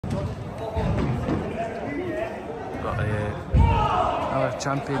Another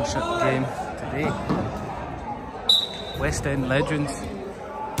championship game today. Westend Legends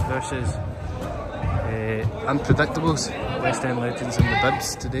versus Unpredictables. Westend Legends in the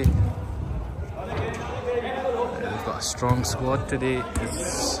bibs today. They've got a strong squad today. I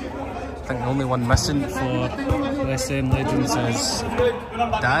think the only one missing for Westend Legends is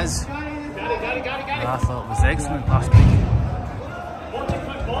Daz. I thought was excellent last week.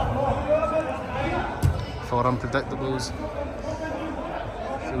 For Unpredictables,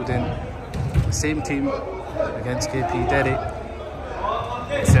 fielding the same team against KP Derry,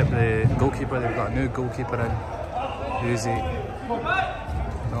 except the goalkeeper. They've got a new goalkeeper in, Uzi,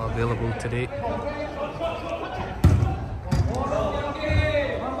 not available today.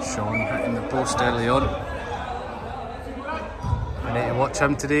 Sean hitting the post early on. I need to watch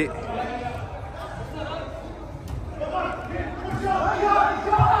him today.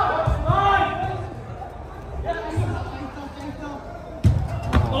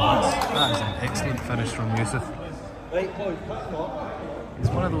 That is an excellent finish from Yusuf. He's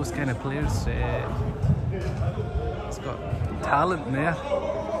one of those kind of players, he's got talent there.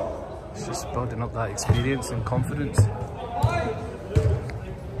 He's just building up that experience and confidence.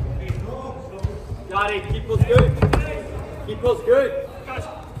 Daddy, keep us good. Keep us good.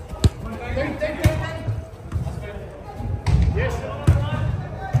 Yes.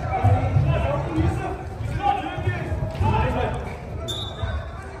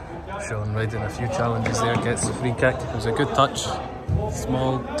 Sean riding a few challenges there, gets the free kick. It was a good touch,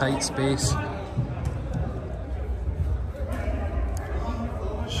 small, tight space.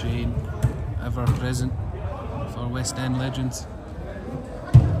 Shane, ever present for Westend Legends.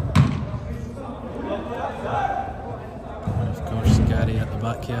 And of course, Gary at the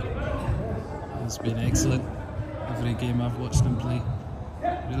back here. He's been excellent. Every game I've watched him play.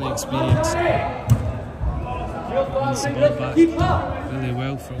 Really experienced. Wins the ball back really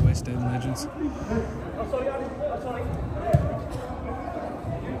well for Westend Legends.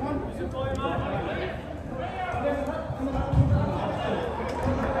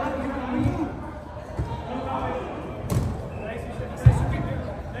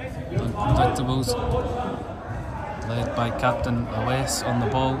 Unpredictables, led by Captain Aless on the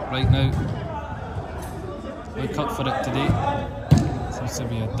ball right now. Look up for it today. Seems to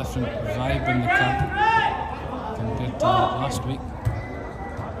be a different vibe in the camp compared to last week.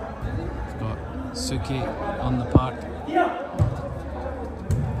 We've got Suki on the park,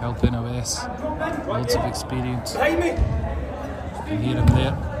 helping Aless. Loads of experience. You can hear him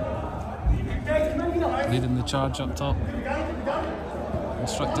there, leading the charge up top,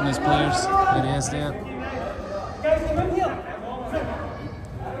 instructing his players. There he is there.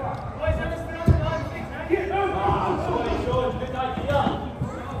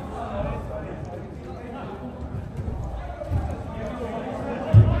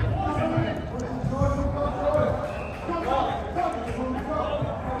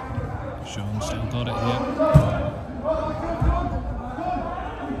 Sean still got it here.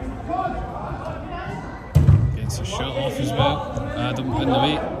 Gets a shot off as well. Adam in the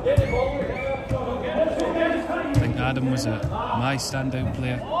way. I think Adam was my standout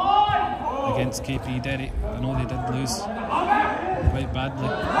player against KP Derry. I know they did lose quite badly. I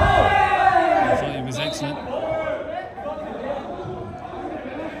thought he was excellent.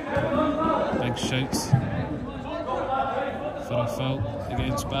 Big shouts for a foul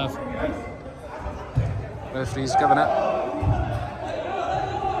against Bav. Referee's giving it.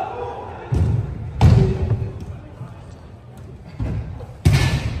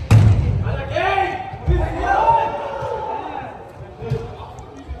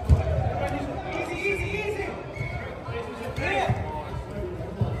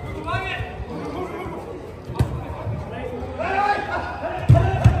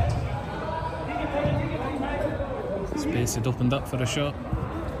 Space had opened up for a shot.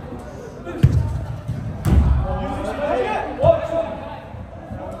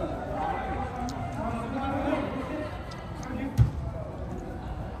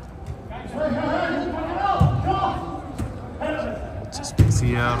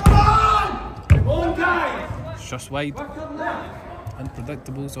 Here. Just wide.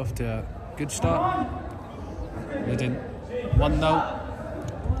 Unpredictables off to a good start. Leading 1-0.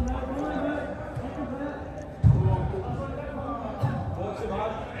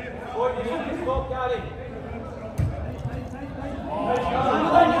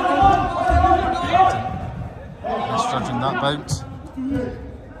 Misjudging that bounce.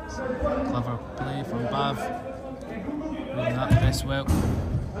 Clever play from Bav. Reading that press well.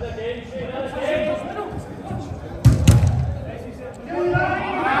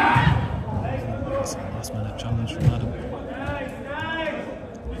 Last minute challenge from Adam.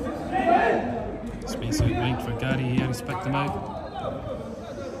 Space out wide for Gary here, he's picked him out.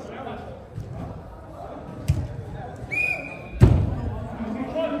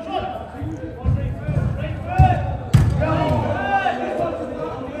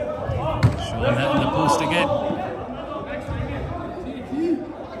 Sean hitting the post again.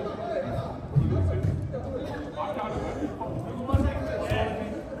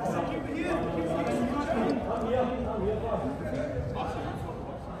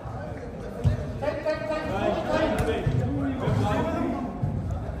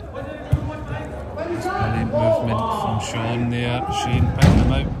 Brilliant movement from Sean there. Shane picked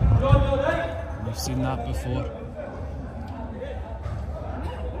him out. We've seen that before.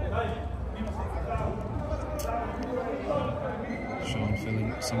 Sean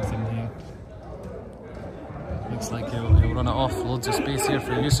feeling something here. Looks like he'll run it off. Loads of space here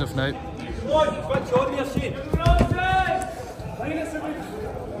for Yusuf now.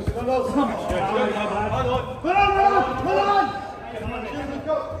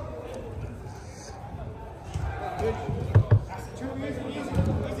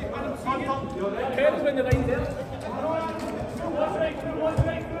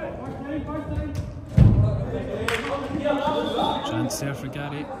 Chance there for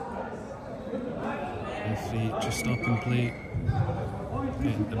Gary. If he just stop and play,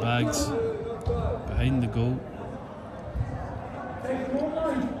 getting the bags behind the goal.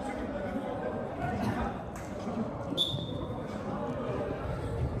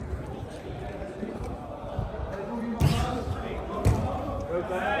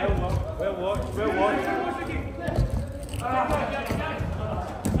 Well watched, well watched.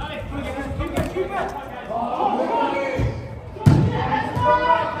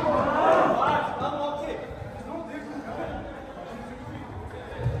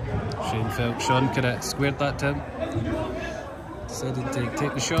 Shane felt Sean could have squared that to him. Decided to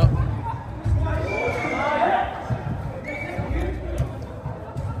take the shot.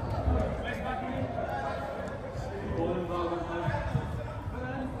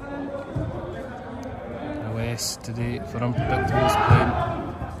 West today for Unpredictables playing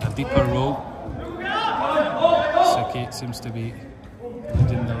a deeper role. Suki seems to be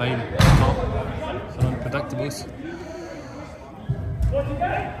leading the line at the top for Unpredictables.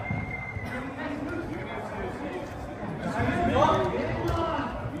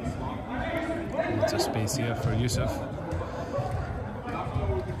 Lots of space here for Yusuf.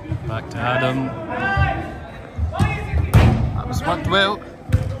 Back to Adam. That was worked well.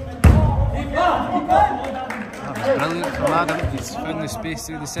 That was brilliant from Adam. He's found the space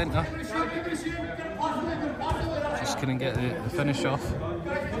through the centre. Just couldn't get the finish off.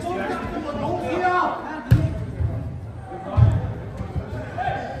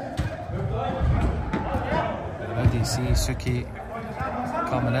 Already see Suki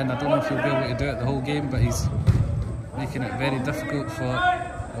coming in. I don't know if he'll be able to do it the whole game, but he's making it very difficult for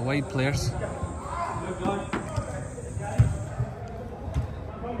the wide players.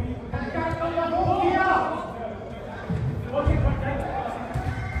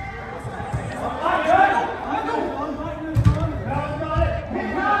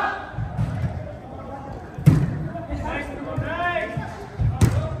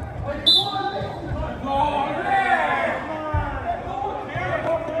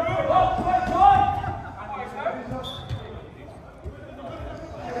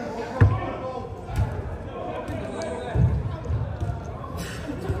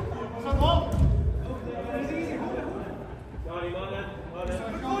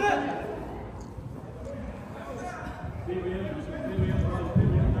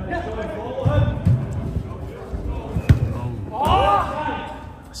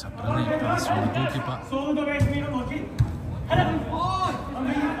 That's a brilliant pass from the goalkeeper.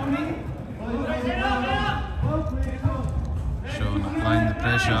 Sean applying the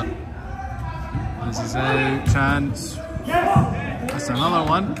pressure. This is a chance. That's another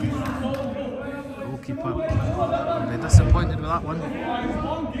one. Goalkeeper will be disappointed with that one. A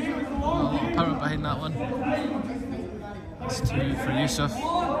lot of power behind that one. That's two for Yusuf.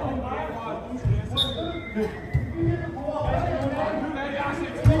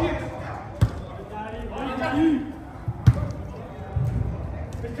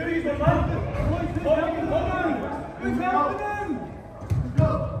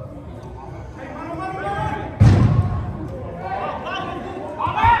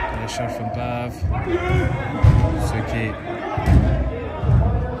 Pressure from Bav. Suki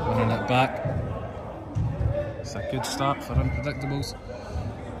winning it back. It's a good start for Unpredictables.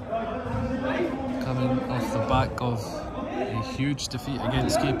 Coming off the back of a huge defeat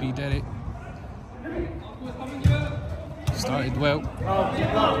against KP Derry. Started well.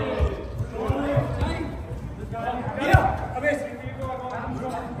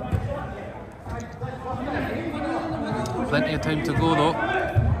 Plenty of time to go though.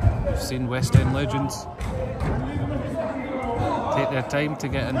 We've seen Westend Legends take their time to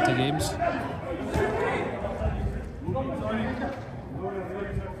get into games.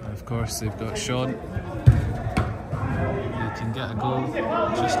 And of course they've got Sean. He can get a goal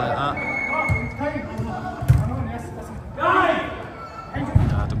just like that.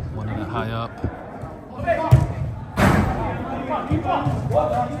 Adam wanting it high up.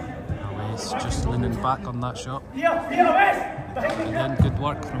 He's just leaning back on that shot. Again, good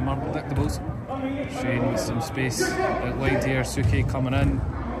work from Unpredictables. Shane with some space out wide here. Suki coming in.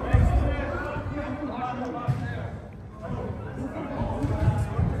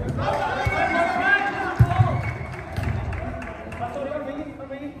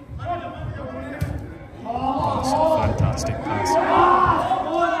 That's a fantastic pass.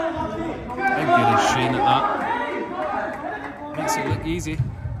 How good is Shane at that? Makes it look easy.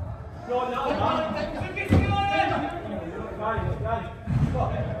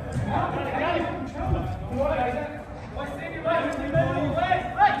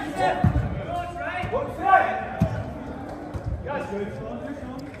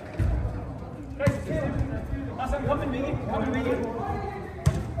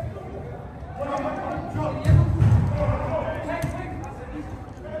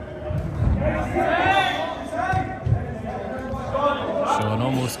 Sean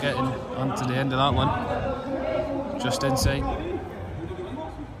almost getting onto the end of that one. Just inside.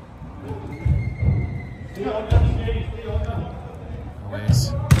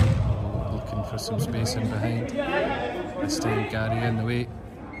 Always looking for some space in behind. This time Gary in the way.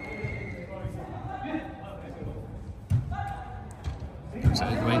 Gives it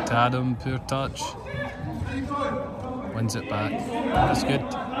out wide to Adam, poor touch. Wins it back. That's good.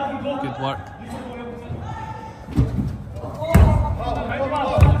 Good work.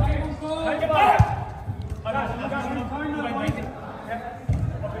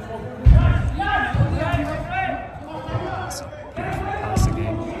 Pass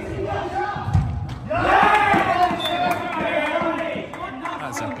again.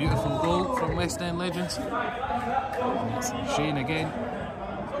 That's a beautiful goal from Westend Legends. And it's Shane again.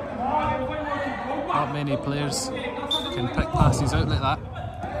 Not many players can pick passes out like that.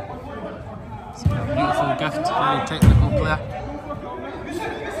 It's a beautiful gift, very technical player.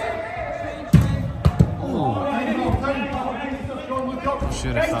 Oh. Not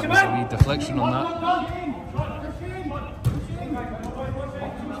sure if that was a wee deflection on that.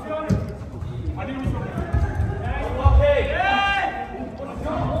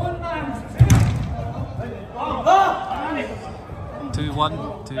 2-1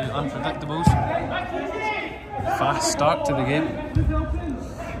 to Unpredictables. Fast start to the game.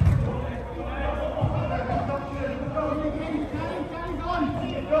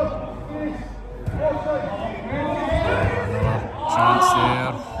 Chance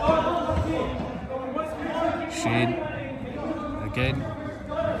there. Shane again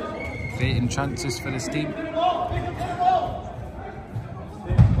creating chances for his team.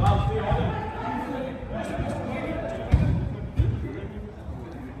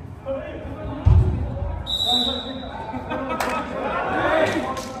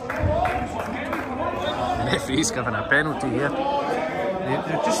 Referee's given a penalty here.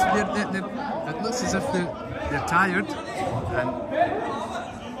 They're just it looks as if they're tired and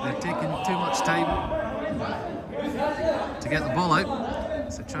they're taking too much time to get the ball out.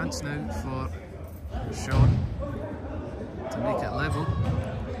 It's a chance now for Sean to make it level.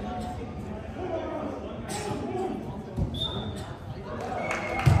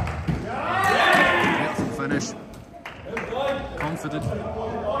 Beautiful finish. Confident,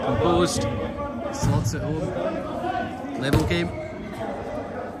 composed, slots it home. Level game.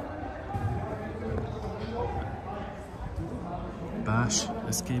 Bash,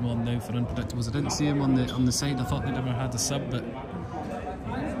 this came on now for Unpredictables. I didn't see him on the side. I thought they never had a sub, but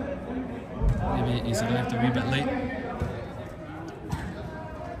maybe he's arrived a wee bit late.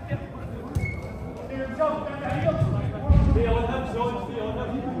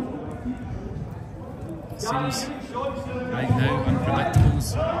 It seems right now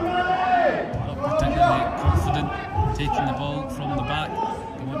Unpredictables not particularly confident taking the ball from the back.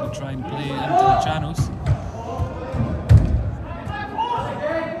 They want to try and play into the channels.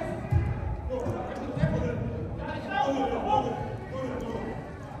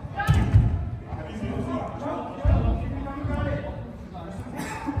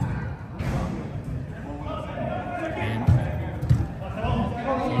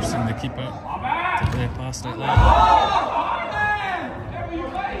 Forcing the keeper to play a pass like that.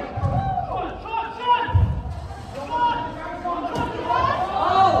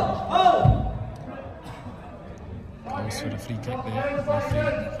 Goes for a free kick there.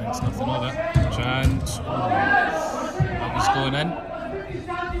 Referee thinks nothing of it. Chance. Oh, that was going in.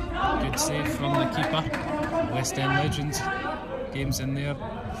 Good save from the keeper. Westend Legends. Game's in their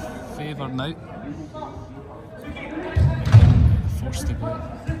favour now. Forced to go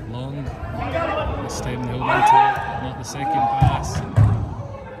long. This time they hold on to it, not the second pass.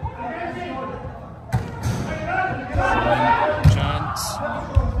 Chance.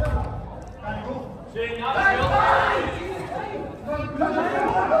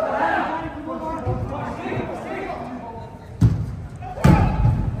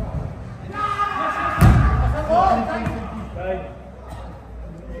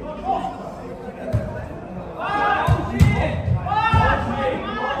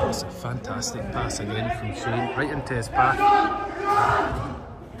 That's a fantastic pass again from Shane, right into his path.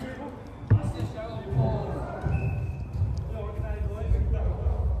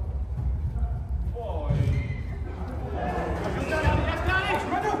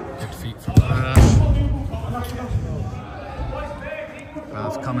 Good feet from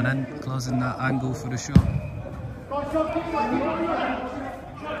Rav coming in, closing that angle for the shot.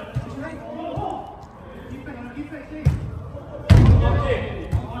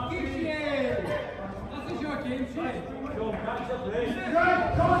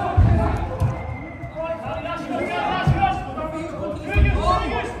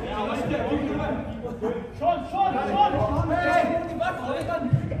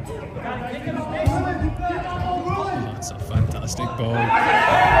 That's a fantastic ball.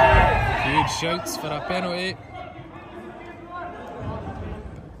 Good shouts for a penalty.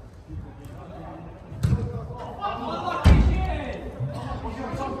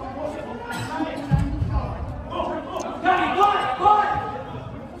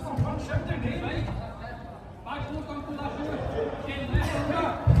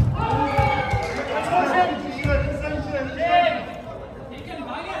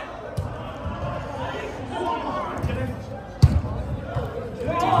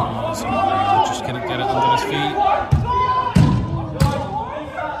 Just couldn't get it under his feet.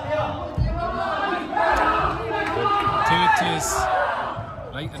 To his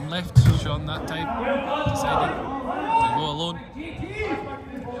right and left, Sean that time decided to go alone.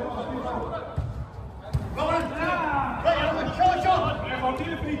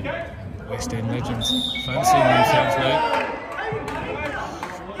 Westend Legends fancying themselves now.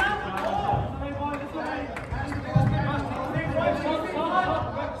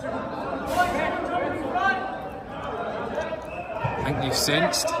 I think they've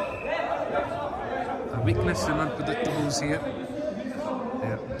sensed a weakness in unpredictables here.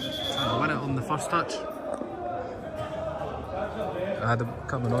 Yeah, trying to win it on the first touch. Adam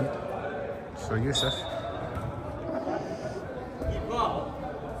coming on for Yusuf.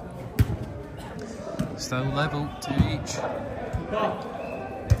 Still level 2 each.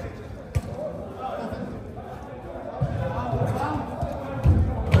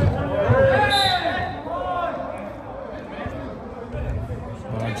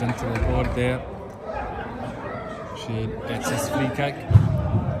 Barge into the board there. Shane gets his free kick.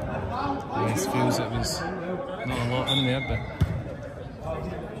 West feels it was not a lot in there, but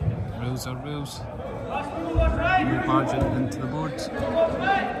rules are rules. Barge into the boards.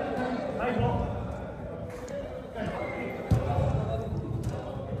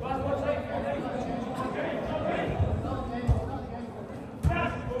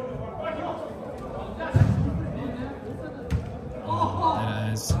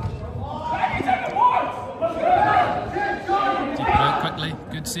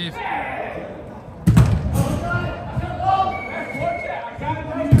 Good save.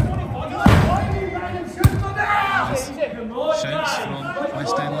 Shouts from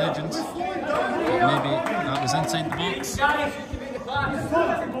Westend Legends. Maybe that was inside the box.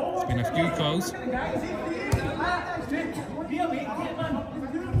 There's been a few calls.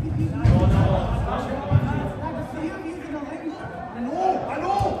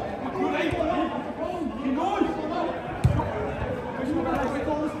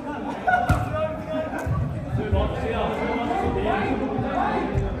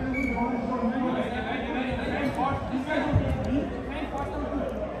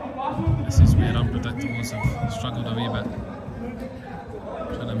 This is where unpredictables have struggled a wee bit.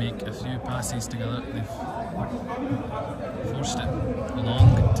 Trying to make a few passes together. They've forced it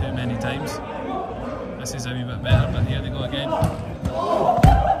along too many times. This is a wee bit better, but here they go again.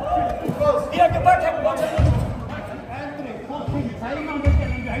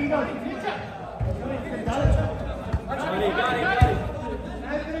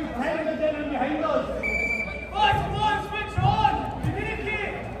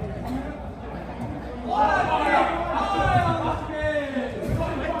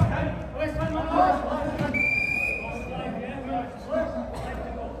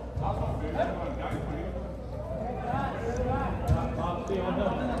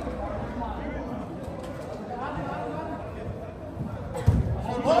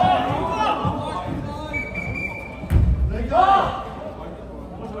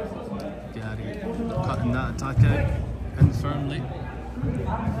 attack out in firmly.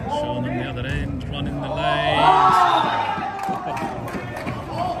 Sean on the other end, running the lines.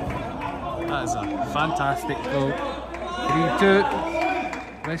 That is a fantastic goal. 3-2,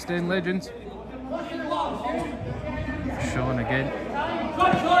 Westend Legends. Sean again.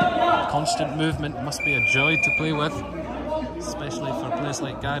 Constant movement must be a joy to play with, especially for players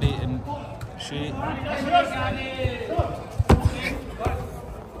like Gary and Shay.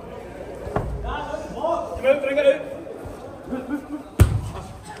 Bring it out.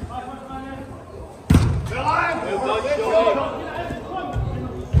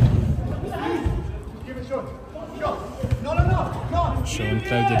 Sean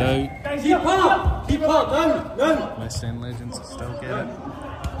crowded out. Keep up, down. Westend Legends still get it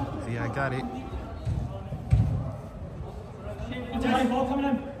via Gary. Ball coming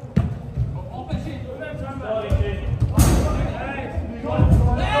in.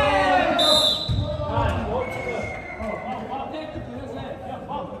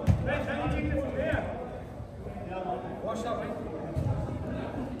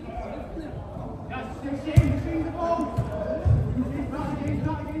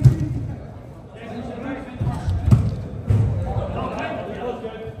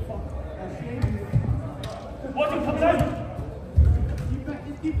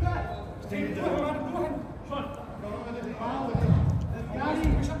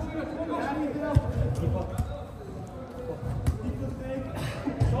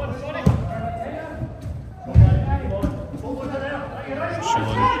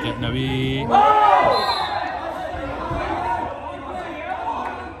 Sean getting away.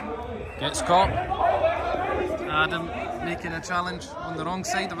 Gets caught. Adam making a challenge on the wrong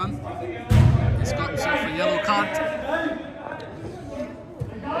side of him. He's got himself a yellow card.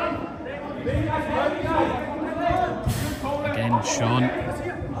 Again, Sean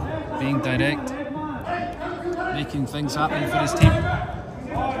being direct, making things happen for his team.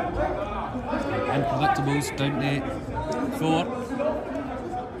 Unpredictables down to 4.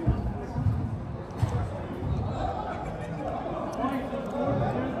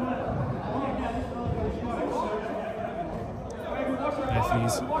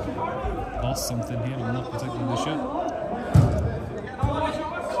 Referee's lost something here, I'm not particularly sure.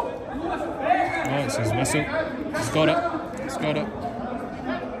 Oh, it's his whistle. He's got it. He's got it.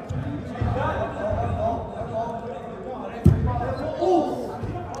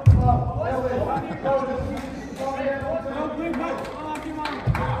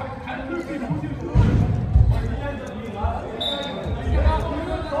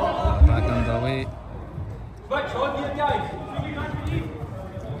 Back underway. Switch on here, guys.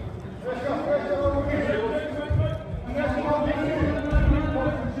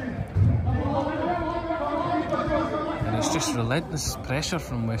 And it's just relentless pressure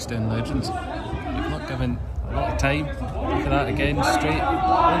from Westend Legends. They've not given a lot of time. Look at that again, straight.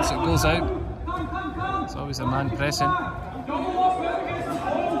 Once it goes out, it's always a man pressing.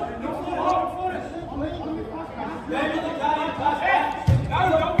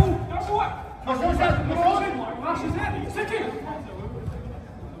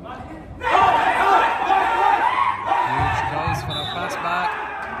 Huge calls for a pass back.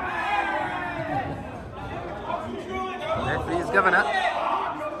 Referee's giving it.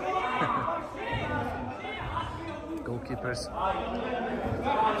 Goalkeepers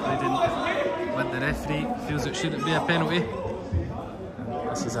pleading with the referee, feels it shouldn't be a penalty.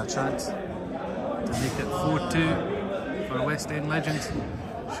 This is a chance to make it 4-2 for Westend Legends.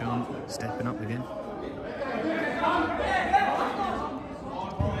 Sean stepping up again.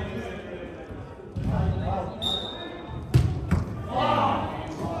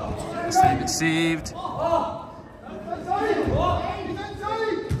 This time it's saved.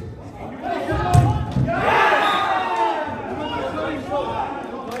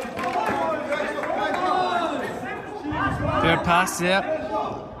 Fair pass there.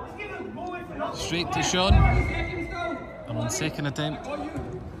 Straight to Sean. And on second attempt,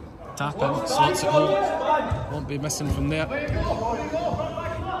 tap in, slots it home. Won't be missing from there.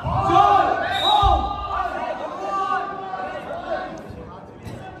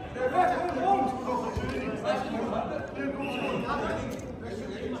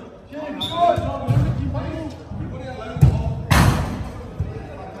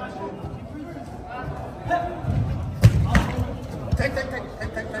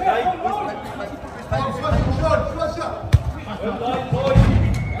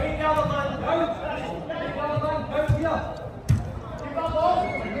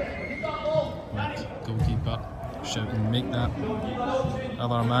 Goalkeeper shouting, make that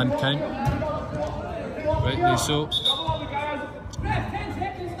other man count. Rightly so.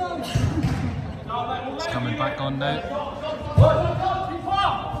 It's coming back on now.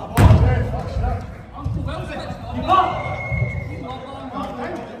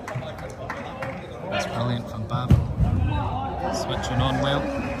 That's brilliant from Bab. Switching on well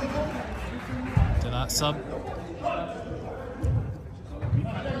to that sub.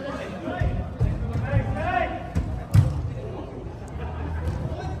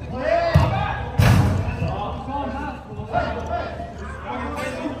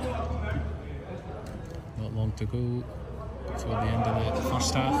 Not long to go before the end of the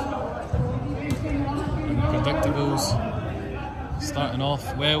first half. And the predictables starting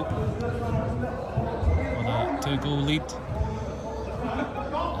off well with a 2-goal lead.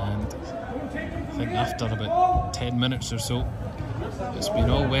 And I think after about 10 minutes or so, it's been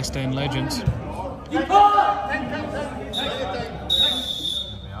all Westend Legends. There we are.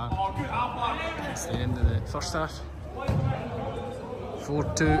 That's the end of the first half.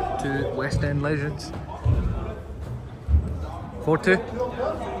 4-2 to Westend Legends. 4-2.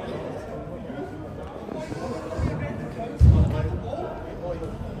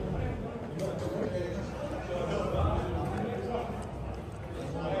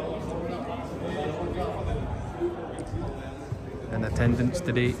 In attendance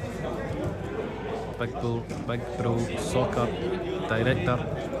today, Big Bro Soccer Director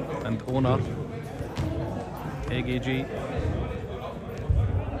and Owner, Eggy G.